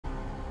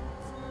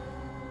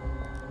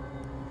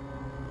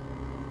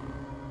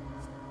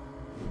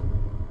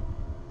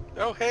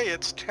Oh hey,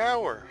 it's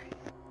Tower.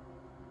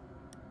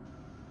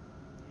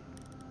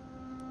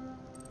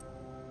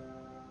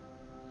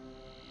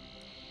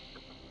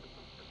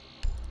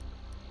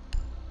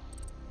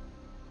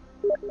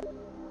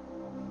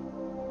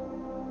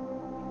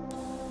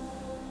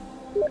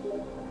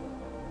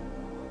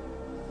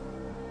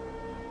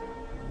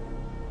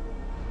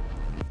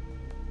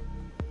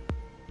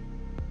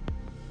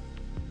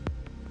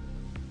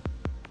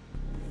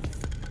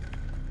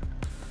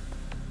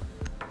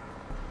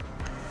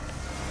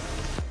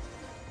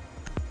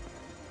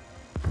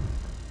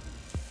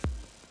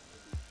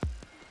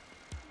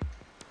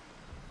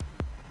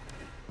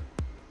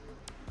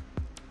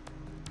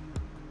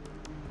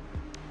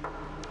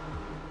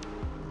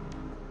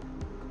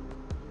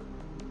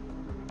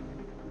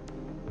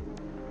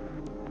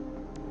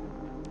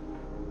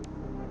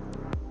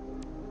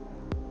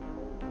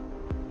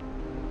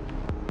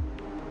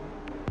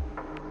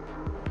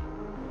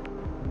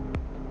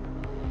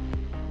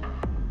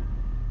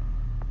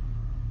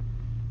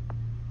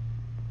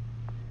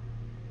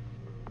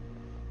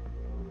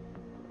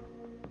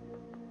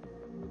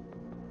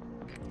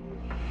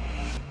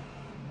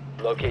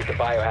 Locate the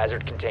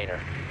biohazard container.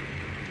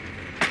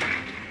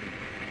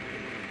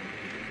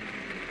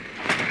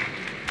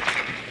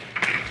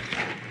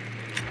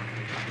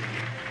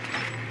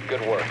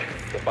 Good work.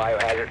 The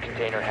biohazard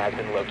container has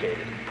been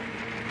located.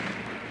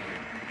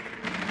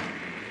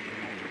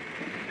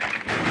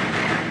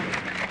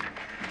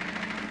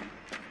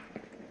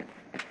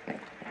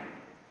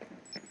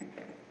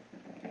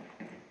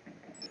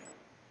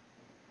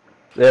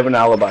 They have an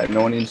alibi.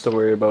 No one needs to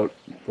worry about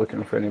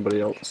looking for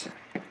anybody else.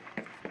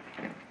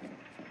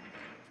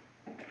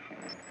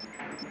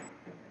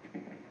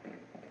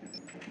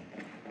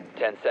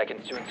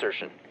 Seconds to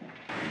insertion.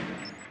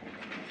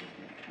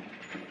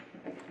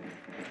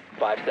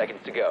 5 seconds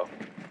to go.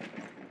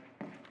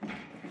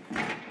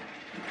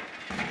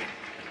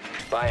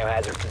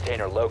 Biohazard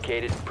container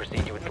located.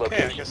 Proceed to its Okay,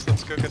 location. I guess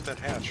let's go get that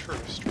hatch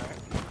first, right?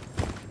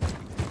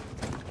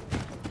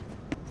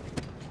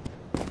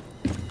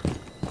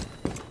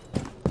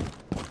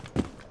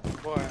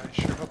 Boy, I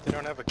sure hope they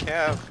don't have a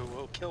cav who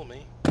will kill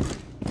me.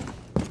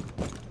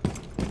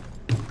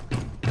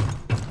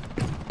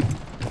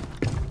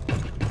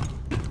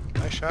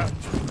 Nice shot.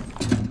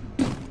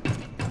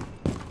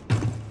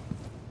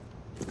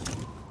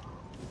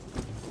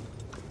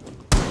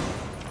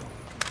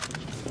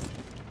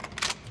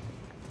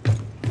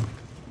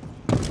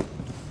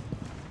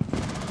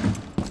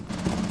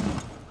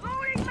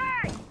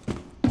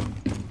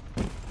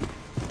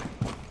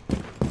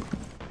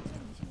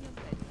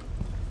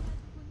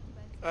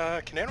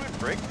 Can anyone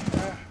break?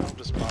 I'll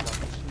just bomb him.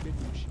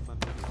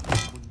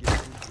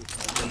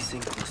 Placing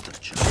booster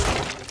charge.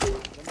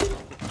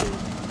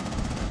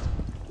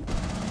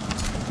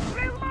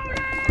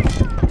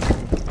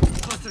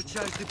 Booster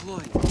charge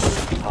deployed.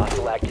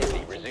 Hostile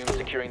activity. Resume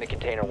securing the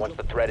container once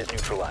the threat is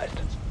neutralized.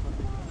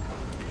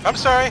 I'm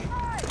sorry!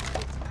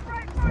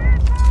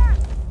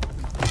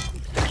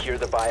 Secure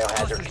the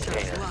biohazard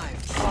container.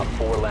 Op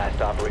 4 last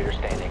operator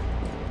standing.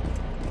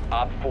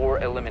 Op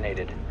 4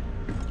 eliminated.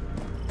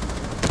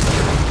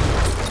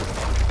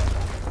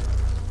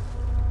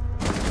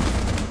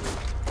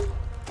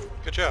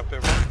 Good job,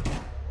 everyone.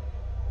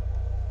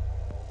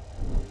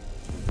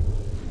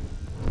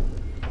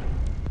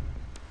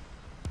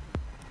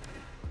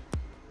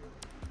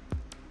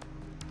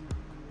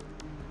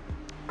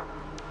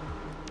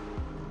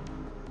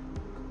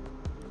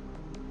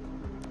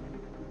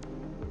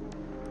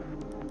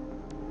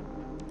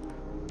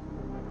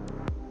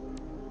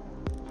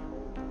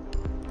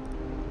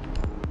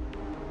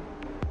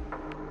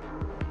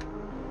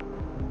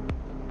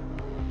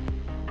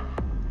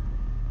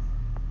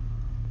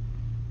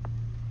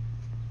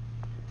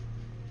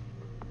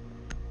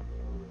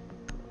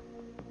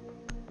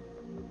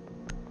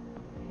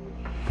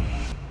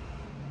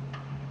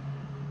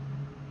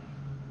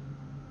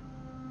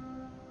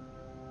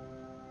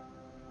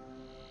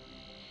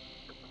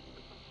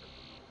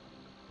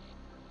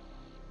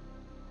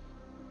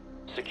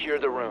 Secure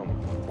the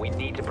room. We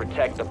need to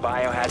protect the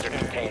biohazard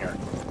container.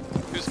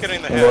 Who's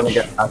getting the I'm going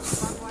to hatch? get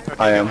hatch.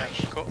 Okay, I good am.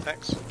 hatch. Cool,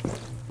 thanks.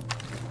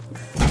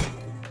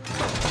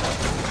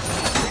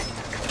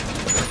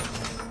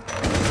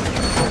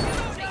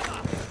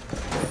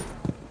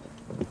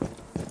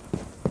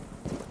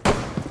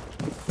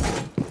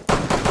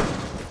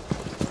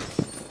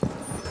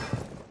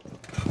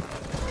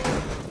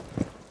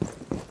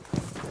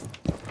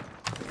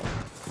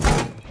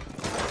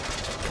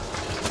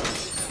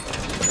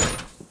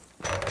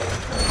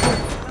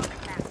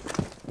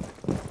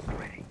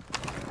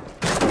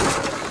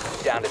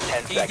 Down to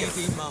 10 seconds.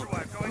 EDD mount.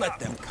 Let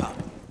them come.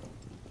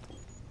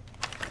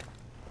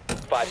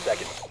 5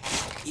 seconds.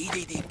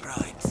 EDD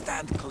prime.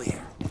 Stand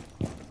clear.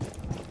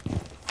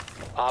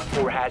 Op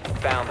 4 hasn't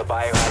found the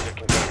biohazard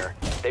container.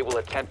 They will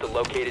attempt to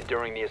locate it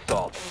during the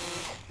assault.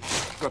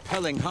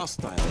 Repelling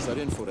hostiles are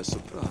in for a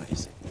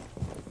surprise.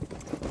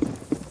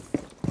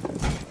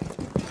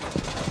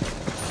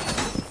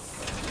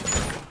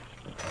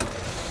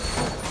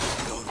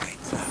 Door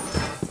rates out.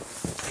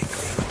 Take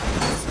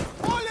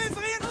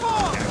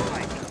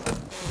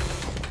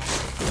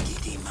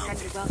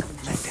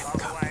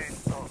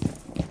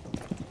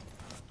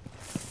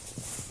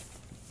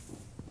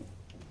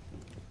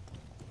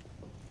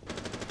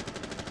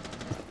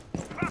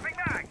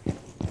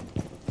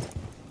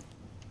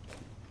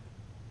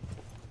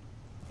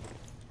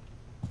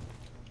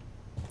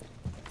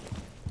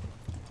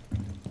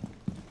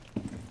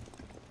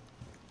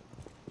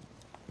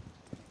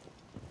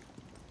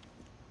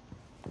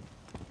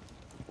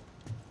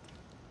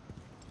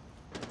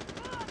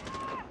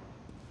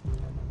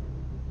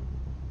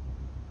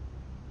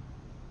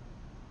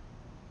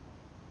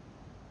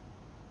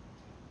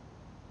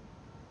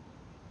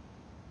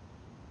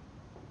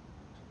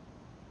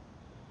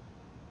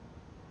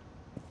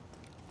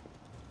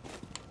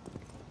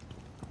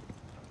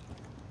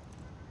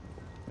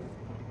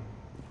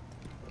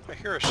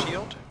hear a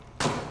shield.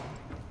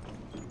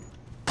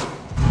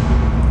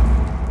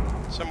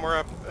 Somewhere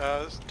up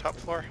top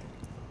floor.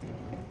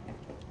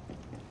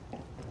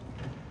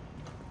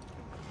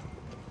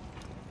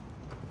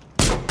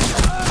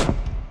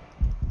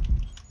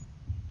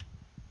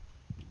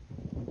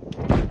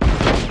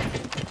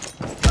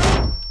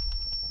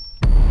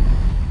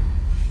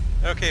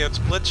 Okay, it's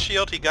Blitz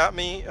shield. He got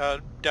me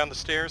down the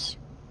stairs.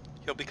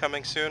 He'll be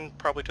coming soon,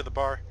 probably to the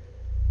bar.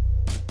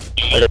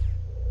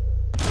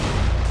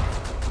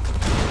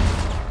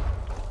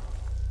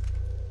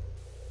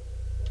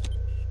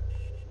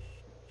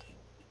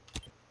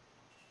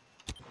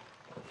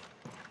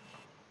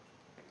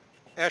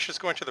 Ash is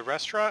going to the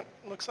restaurant,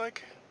 looks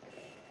like.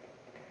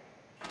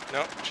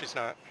 No, she's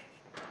not.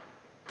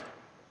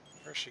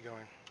 Where's she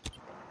going?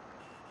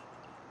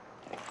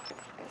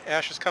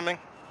 Ash is coming.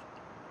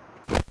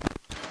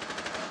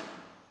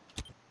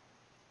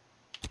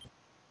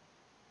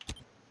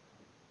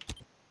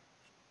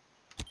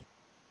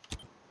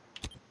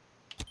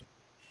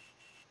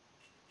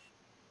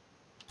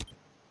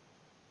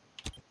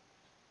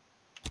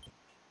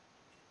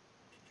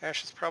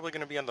 Ash is probably going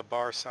to be on the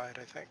bar side,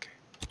 I think.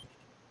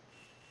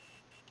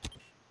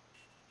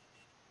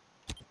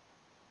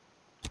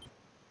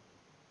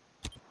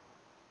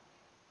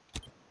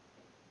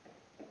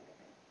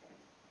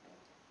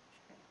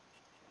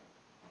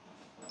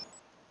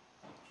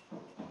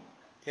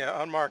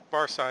 Yeah, unmarked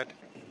bar side.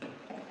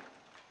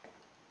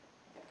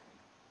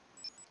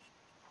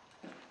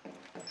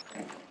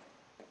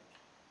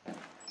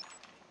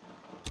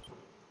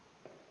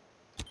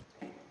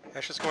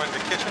 Ash is going to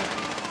the kitchen.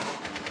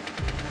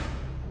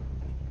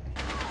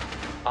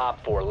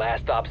 Op 4,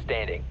 last stop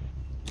standing.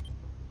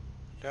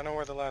 Don't know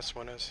where the last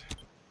one is.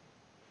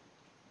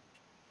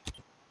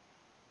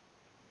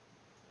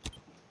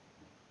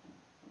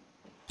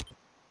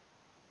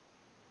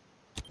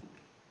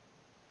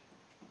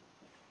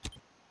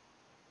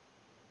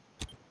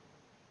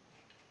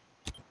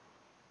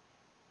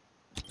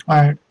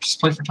 Alright, just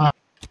play for time.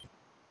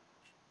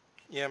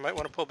 Yeah, might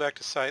want to pull back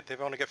to site. They've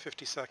only got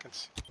 50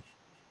 seconds.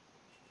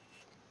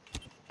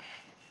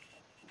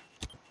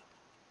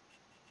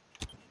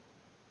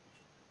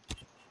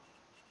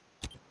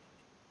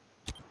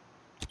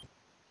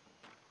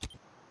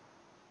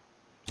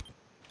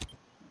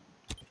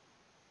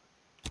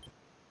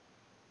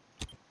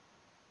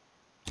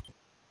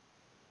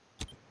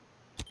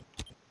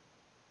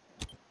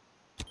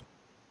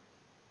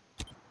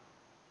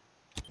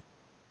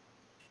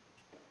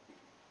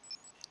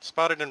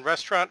 Spotted in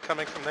restaurant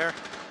coming from there.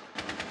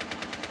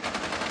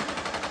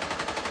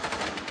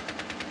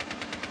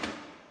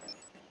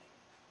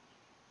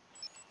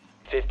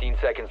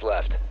 $15 seconds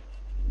left.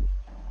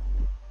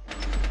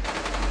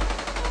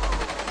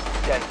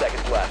 10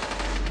 seconds left.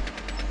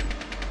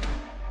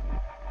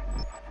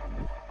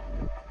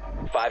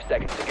 5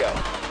 seconds to go.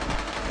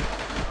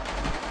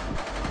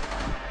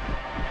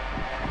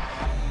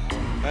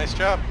 Nice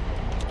job.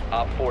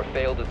 Op 4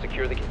 failed to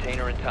secure the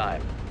container in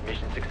time.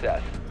 Mission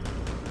success.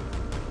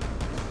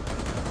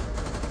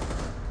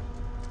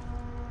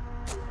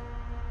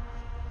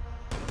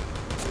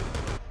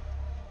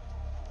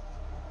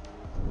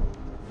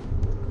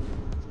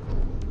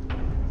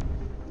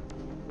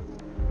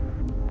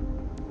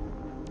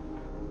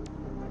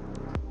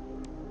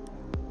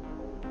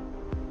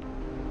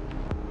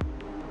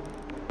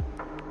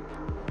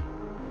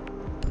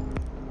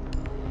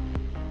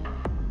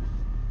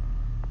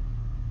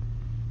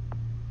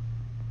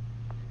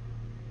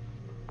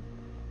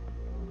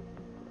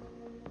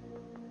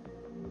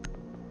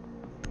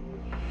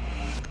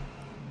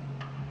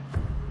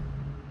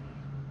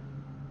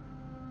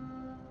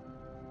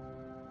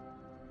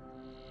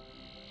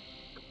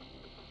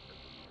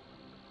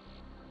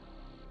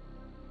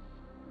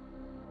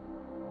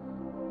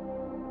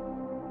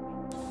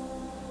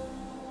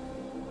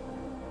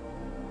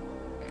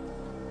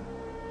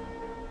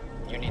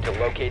 You need to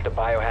locate the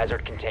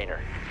biohazard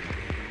container.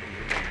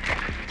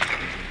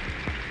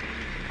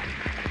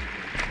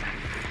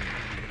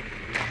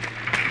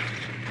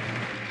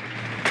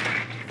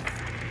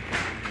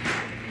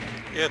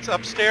 Yeah, it's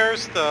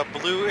upstairs, the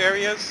blue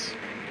areas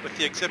with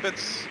the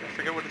exhibits. I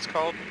forget what it's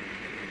called.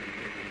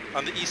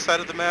 On the east side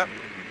of the map.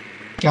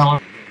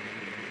 Gallery.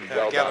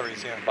 Well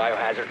Galleries, done. yeah.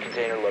 Biohazard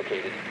container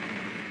located.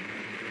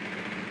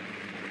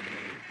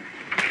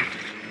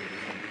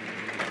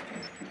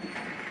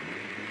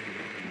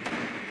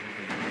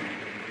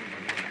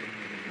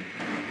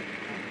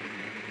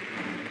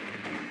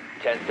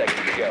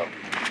 Seconds to go.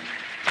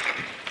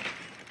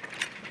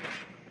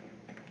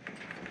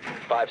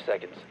 5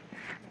 seconds.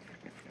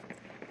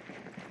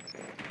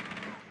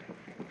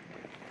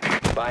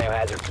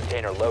 Biohazard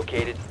container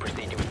located.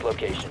 Proceed to its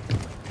location.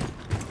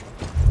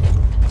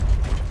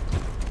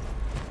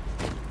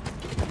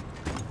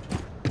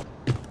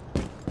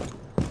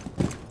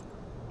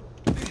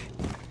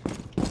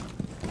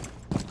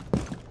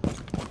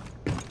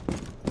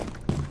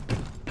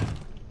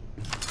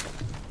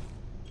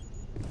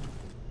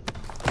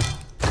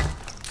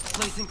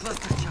 Placing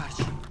cluster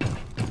charge.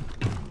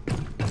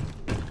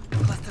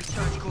 Cluster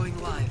charge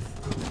going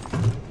live.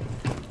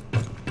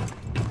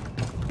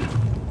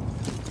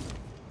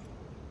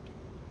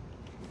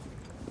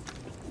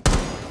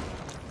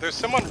 There's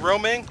someone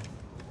roaming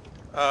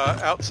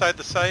outside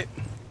the site.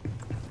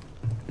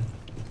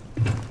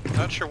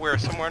 Not sure where.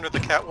 Somewhere under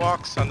the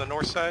catwalks on the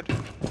north side.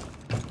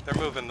 They're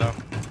moving though.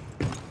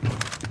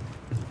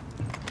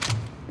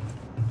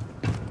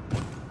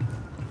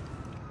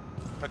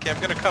 Okay, I'm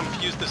gonna come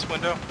fuse this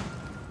window.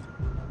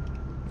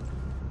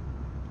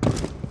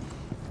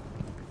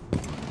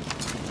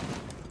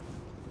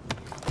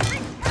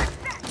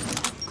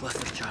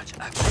 Cluster charge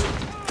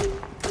active.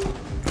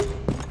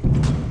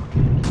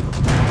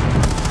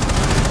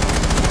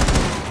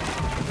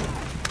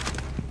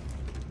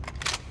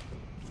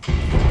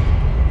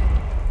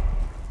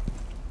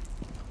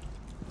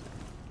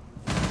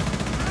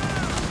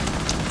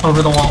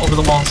 Over the wall, over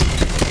the walls.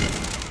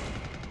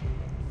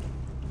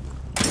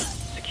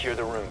 Secure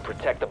the room.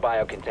 Protect the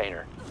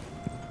biocontainer.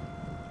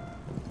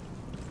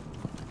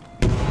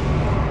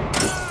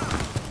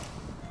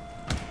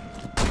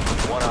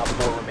 One Op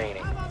 4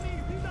 remaining.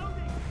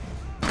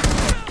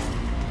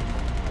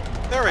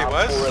 There he Op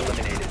was. 4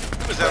 eliminated.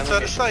 He was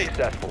outside of sight.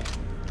 Successful.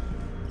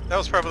 That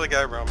was probably the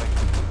guy roaming.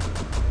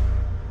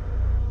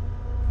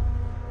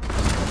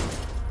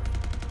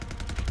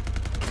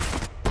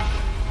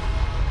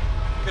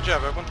 Good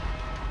job, everyone.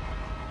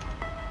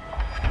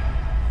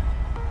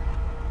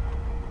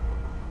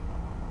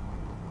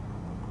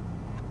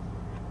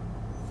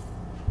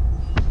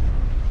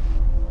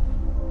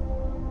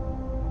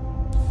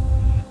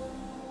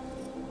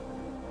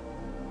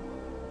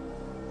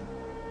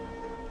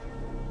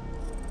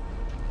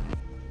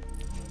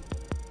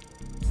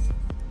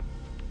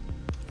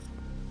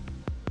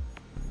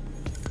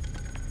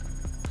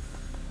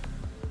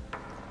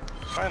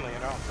 Finally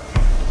an alpha.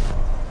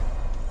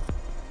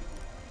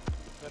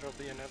 That'll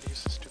be another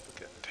useless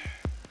duplicate.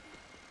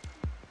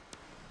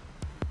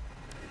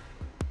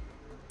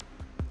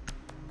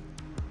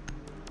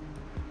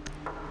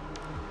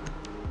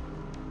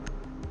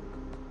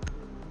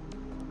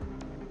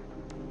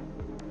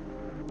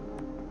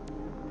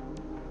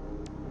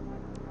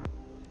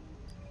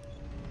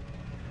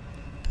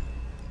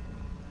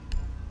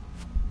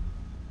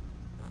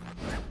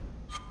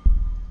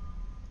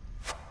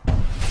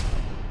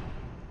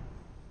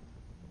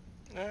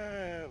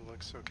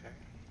 Looks okay.